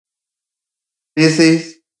This is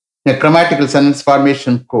a grammatical sentence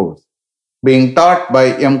formation course being taught by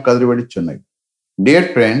M. Kadrivadi Chennai. Dear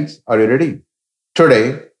friends, are you ready? Today,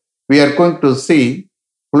 we are going to see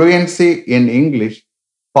Fluency in English,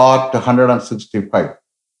 part 165.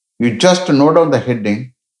 You just note down the heading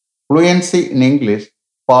Fluency in English,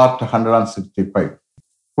 part 165.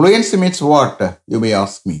 Fluency means what? You may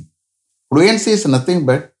ask me. Fluency is nothing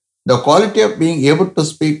but the quality of being able to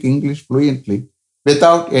speak English fluently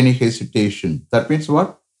without any hesitation. That means what?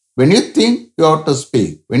 When you think you ought to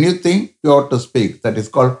speak, that is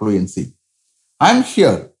called fluency. I'm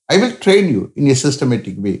here. I will train you in a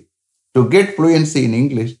systematic way to get fluency in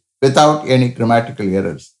English without any grammatical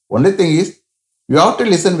errors. Only thing is, you have to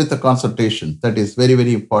listen with the concentration. That is very,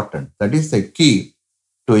 very important. That is the key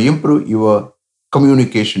to improve your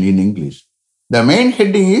communication in English. The main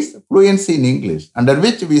heading is Fluency in English, under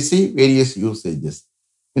which we see various usages.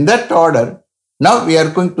 In that order, now we are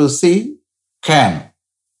going to see can.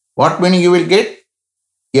 What meaning you will get?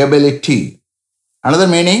 Ability. Another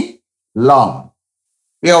meaning, long.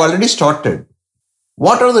 We have already started.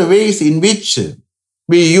 What are the ways in which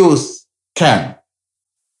we use can?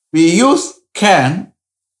 We use can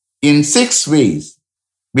in 6 ways.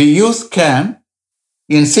 We use can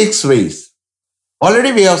in 6 ways.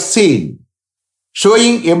 Already we have seen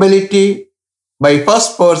showing ability by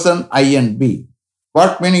first person I and B.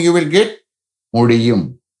 What meaning you will get?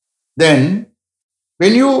 Mudiyum. Then,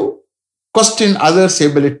 when you question others'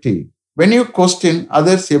 ability,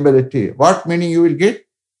 what meaning you will get?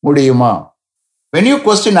 Mudiyuma. When you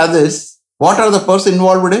question others, what are the person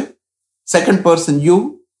involved? Second person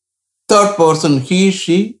you, third person he,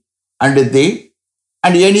 she, and they,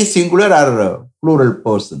 and any singular or plural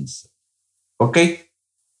persons. Okay?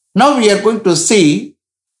 Now we are going to see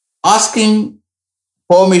asking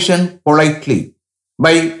permission politely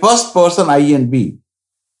by first person I and B.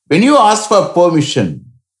 When you ask for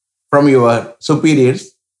permission from your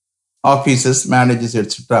superiors, officers, managers,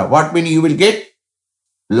 etc., what meaning you will get?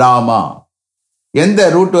 Lama. எந்த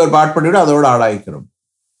root ஒரு பாட் பண்ணிவிட அதோட ஆளாயிக்கிறோம்.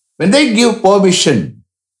 When they give permission,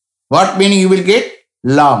 what meaning you will get?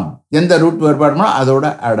 Lam. எந்த root ஒரு பாட் பண்ணா அதோட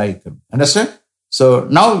add ஆயிக்கிறோம். Understand? So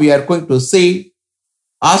now we are going to see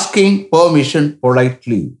asking permission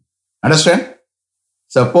politely. Understand?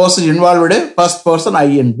 So person involved, first person I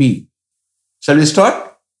and B. Shall we start?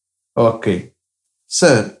 Okay.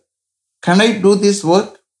 Sir, can I do this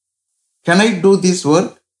work?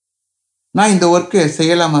 நான் இந்த ஒர்க்கை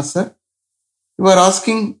செய்யலாமா sir? You are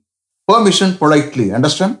asking permission politely.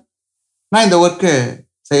 Understand? நான் இந்த ஒர்க்கை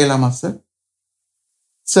செய்யலாமா sir?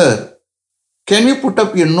 Sir, can we put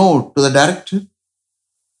up your note to the director?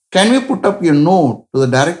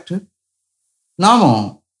 நாமும்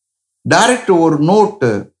director ஒரு நோட்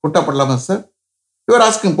புட் அப் பண்ணலாமா sir? You are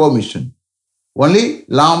asking permission. Only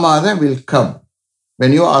Lama then will come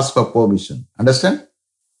when you ask for permission. Understand?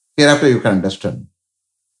 Hereafter you can understand.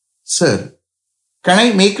 Sir, can I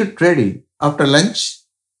make it ready after lunch?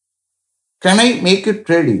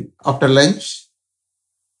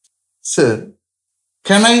 Sir,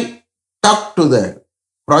 can I talk to the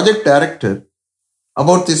project director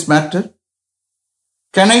about this matter?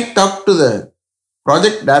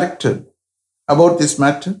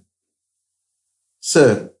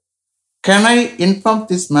 Sir, can I inform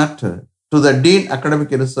this matter to the Dean Academic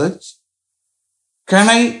Research?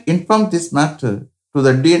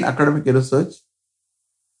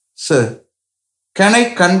 Sir, can I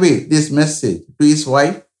convey this message to his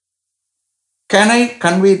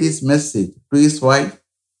wife?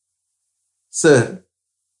 Sir,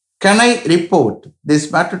 can I report this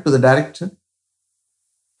matter to the director?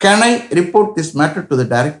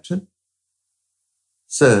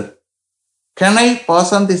 Sir, can I pass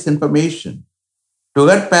on this information to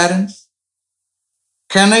her parents?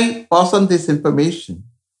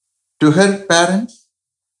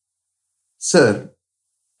 Sir,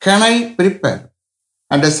 can I prepare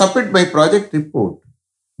and submit my project report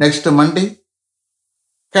next Monday?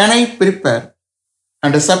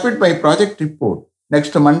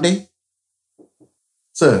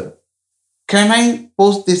 Sir, can I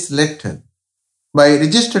post this letter by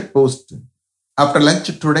registered post after lunch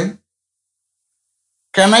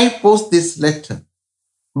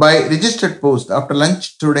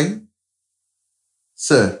today?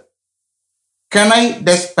 Sir, can I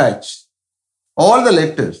dispatch all the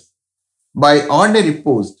letters by ordinary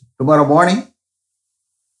post tomorrow morning?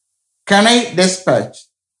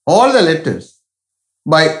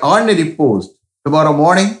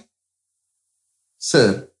 Sir,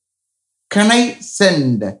 can I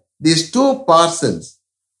send these 2 parcels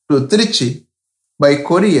to Trichy by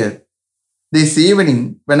courier this evening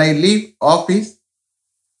when I leave office?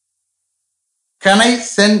 Can I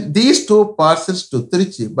send these 2 parcels to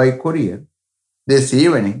Trichy by courier this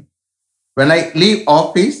evening when I leave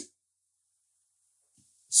office?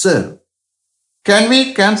 Sir, can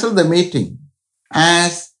we cancel the meeting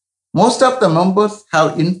as most of the members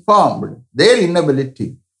have informed their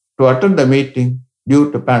inability to attend the meeting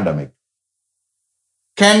due to pandemic?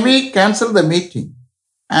 Can we cancel the meeting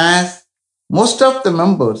as most of the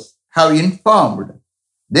members have informed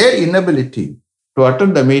their inability to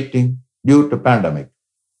attend the meeting due to pandemic?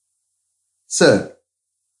 Sir,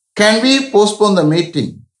 can we postpone the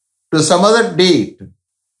meeting to some other date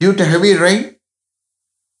due to heavy rain?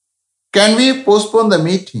 Can we postpone the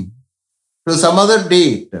meeting to some other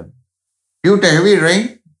date due to heavy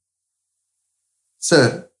rain?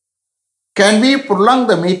 Sir, can we prolong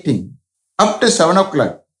the meeting up to 7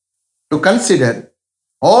 o'clock to consider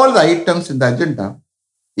all the items in the agenda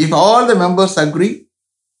if all the members agree?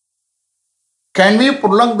 Can we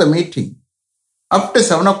prolong the meeting up to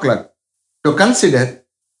 7 o'clock to consider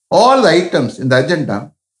all the items in the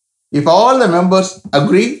agenda if all the members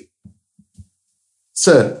agree?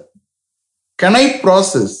 Sir, can I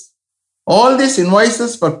process all these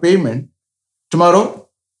invoices for payment tomorrow?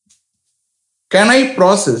 Can I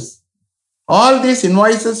process all these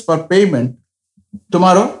invoices for payment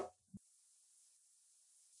tomorrow?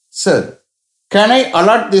 Sir, can I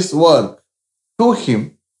allot this work to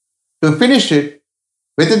him to finish it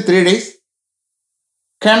within 3 days?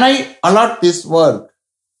 Can I allot this work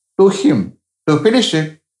to him to finish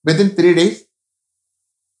it within 3 days?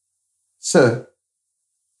 Sir,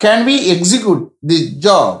 can we execute this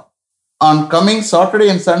job on coming Saturday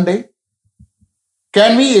and Sunday?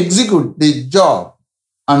 Can we execute this job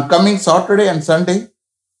on coming Saturday and Sunday?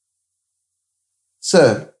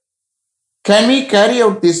 Sir, can we carry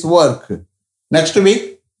out this work next week?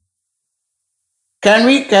 Can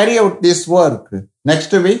we carry out this work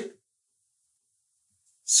next week?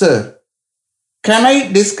 Sir, can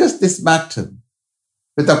I discuss this matter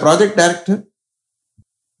with the project director?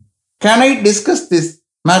 Can I discuss this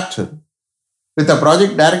matter with the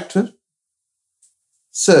project director?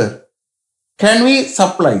 Sir, can we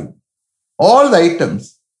supply all the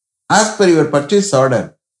items as per your purchase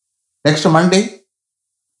order next Monday?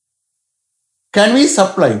 Can we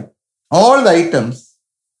supply all the items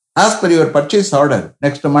as per your purchase order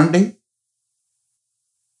next Monday?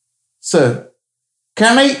 Sir,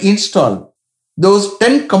 can I install those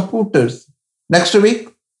 10 computers next week?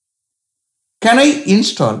 Can I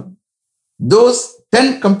install those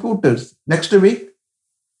 10 computers next week?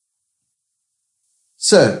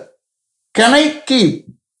 Sir, can I keep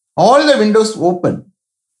all the windows open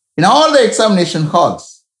in all the examination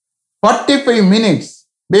halls 45 minutes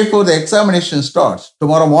before the examination starts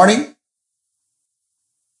tomorrow morning?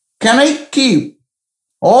 Can I keep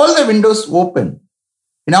all the windows open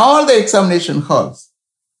in all the examination halls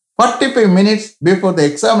 45 minutes before the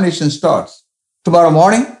examination starts tomorrow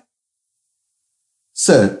morning?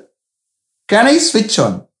 Sir, can I switch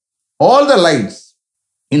on all the lights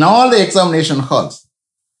in all the examination halls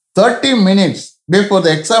 30 minutes before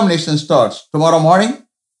the examination starts tomorrow morning?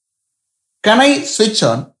 Can I switch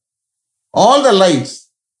on all the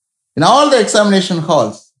lights in all the examination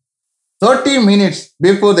halls 30 minutes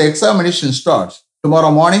before the examination starts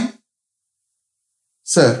tomorrow morning?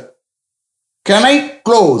 Sir, can I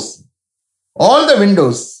close all the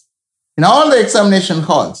windows in all the examination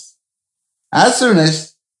halls as soon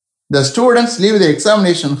as the students leave the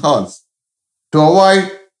examination halls to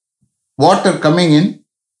avoid water coming in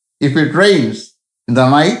if it rains in the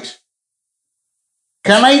night?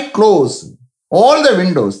 Can I close all the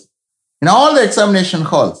windows in all the examination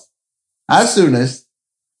halls as soon as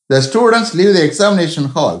the students leave the examination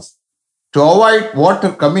halls to avoid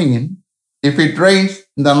water coming in if it rains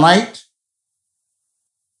in the night?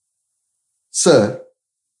 Sir,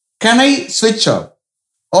 can I switch off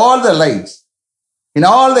all the lights in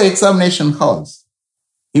all the examination halls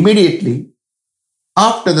immediately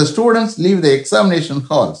after the students leave the examination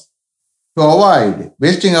halls to avoid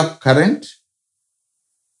wasting of current?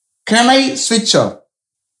 Can I switch off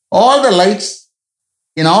all the lights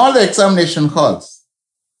in all the examination halls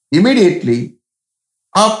immediately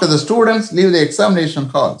after the students leave the examination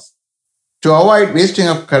halls to avoid wasting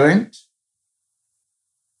of current?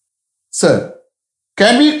 Sir,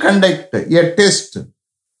 can we conduct a test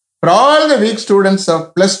for all the weak students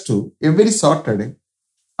of plus 2 every Saturday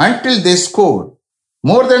until they score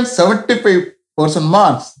more than 75%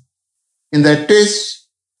 marks in the test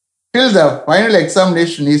till the final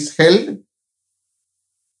examination is held?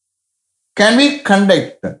 Can we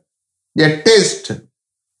conduct a test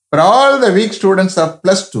for all the weak students of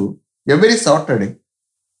plus 2 every Saturday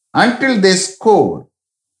until they score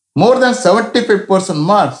more than 75%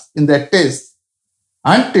 marks in the test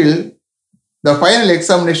until the final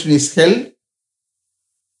examination is held?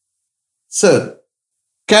 Sir,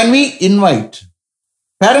 can we invite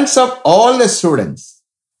parents of all the students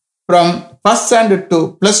from first standard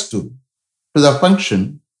to plus 2 to the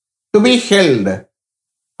function to be held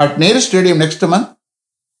at Nehru Stadium next month?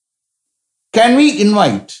 Can we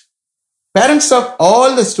invite parents of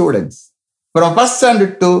all the students from first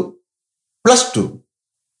standard to plus 2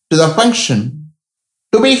 to the function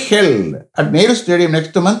to be held at Nehru Stadium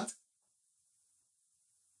next month?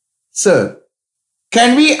 Sir,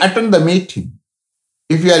 can we attend the meeting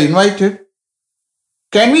if you are invited?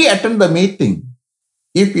 Can we attend the meeting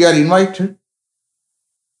if you are invited?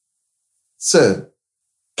 Sir,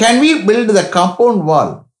 can we build the compound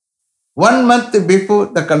wall 1 month before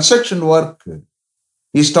the construction work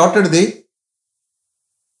is started there?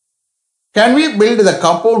 Can we build the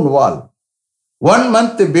compound wall 1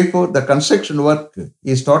 month before the construction work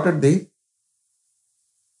is started there?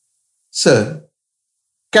 Sir,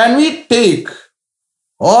 can we take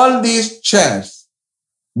all these chairs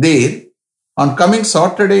there on coming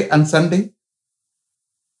Saturday and Sunday?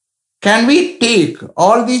 Can we take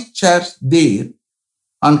all these chairs there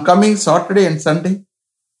on coming Saturday and Sunday?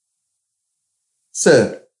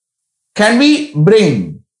 Sir, can we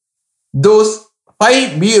bring those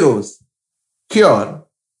 5 bureaus here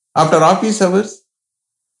after office hours?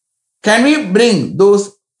 Can we bring those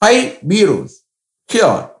 5 bureaus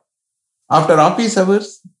here after office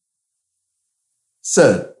hours?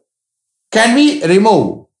 Sir, can we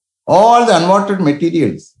remove all the unwanted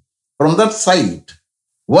materials from that site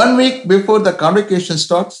 1 week before the convocation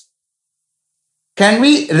starts? Can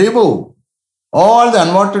we remove all the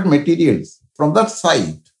unwanted materials from that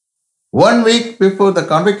site 1 week before the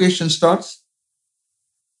convocation starts?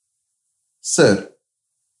 Sir,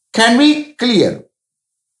 can we clear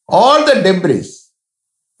all the debris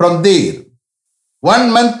from there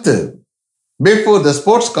 1 month before the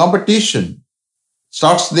sports competition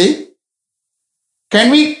starts there? Can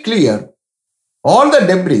we clear all the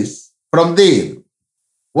debris from there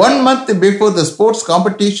 1 month before the sports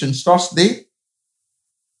competition starts there?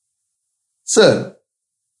 Sir,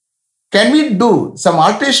 can we do some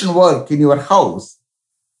alteration work in your house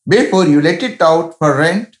before you let it out for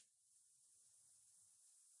rent?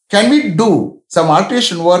 Can we do some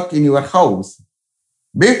alteration work in your house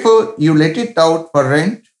before you let it out for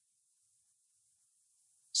rent?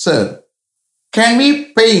 Sir, can we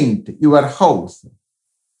paint your house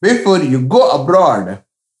before you go abroad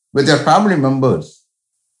with your family members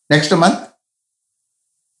next month?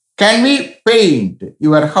 Can we paint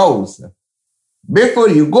your house before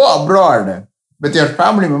you go abroad with your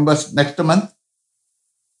family members next month?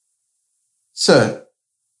 Sir,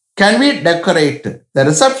 can we decorate the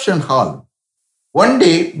reception hall 1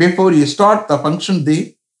 day before you start the function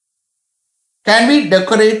day? Can we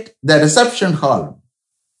decorate the reception hall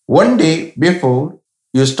 1 day before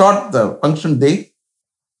you start the function day?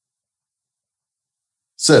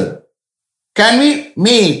 Sir, can we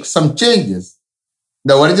make some changes in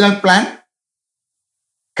the original plan?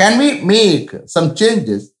 Can we make some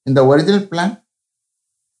changes in the original plan?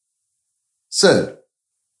 Sir,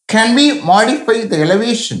 can we modify the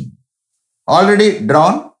elevation already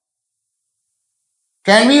drawn?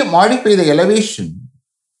 Can we modify the elevation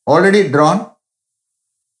already drawn?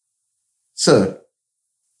 Sir,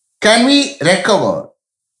 can we recover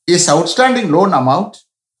his outstanding loan amount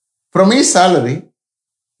from his salary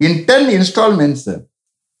in 10 installments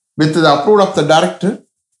with the approval of the director?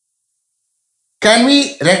 Can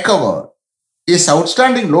we recover his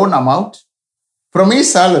outstanding loan amount from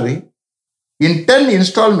his salary in 10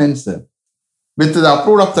 installments with the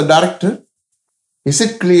approval of the director? Is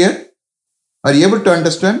it clear? Are you able to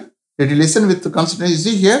understand? Did you listen with the concentration? You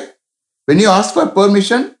see here, when you ask for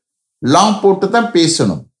permission, long போட்டு தான்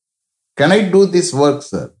பேசணும். Can I do this work,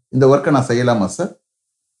 sir? இந்த ஒர்க்கை நான் செய்யலாமா sir?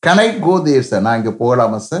 Can I go there, sir? நான் இங்கே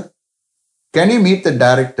போகலாமா sir? Can you meet the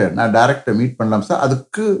director? நான் டைரக்டர் மீட் பண்ணலாம் சார்.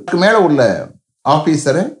 அதுக்கு மேலே உள்ள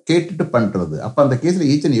ஆஃபீஸரை கேட்டுட்டு பண்ணுறது. அப்போ அந்த கேஸில்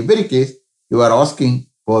each and every case you are asking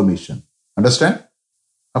permission. Understand?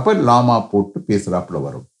 அப்போ லாமா போட்டு பேசுகிறாப்புல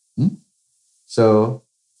வரும். So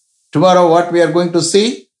tomorrow what we are going to see?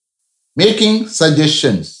 Making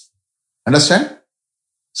suggestions. Understand?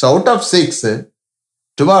 So out of 6,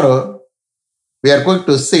 tomorrow we are going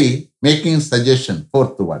to see making suggestion,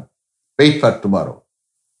 4th one. Wait for tomorrow.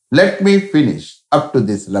 Let me finish up to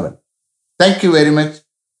this level. Thank you very much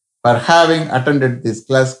for having attended this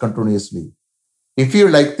class continuously. If you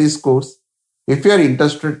like this course, if you are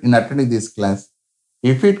interested in attending this class,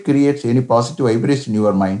 if it creates any positive vibration in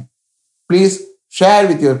your mind, please share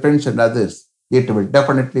with your friends and others It will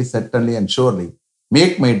definitely, certainly, and surely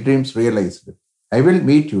make my dreams realized. I will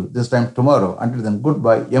meet you this time tomorrow. Until then,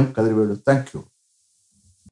 goodbye. M. Kadrivedu. Thank you.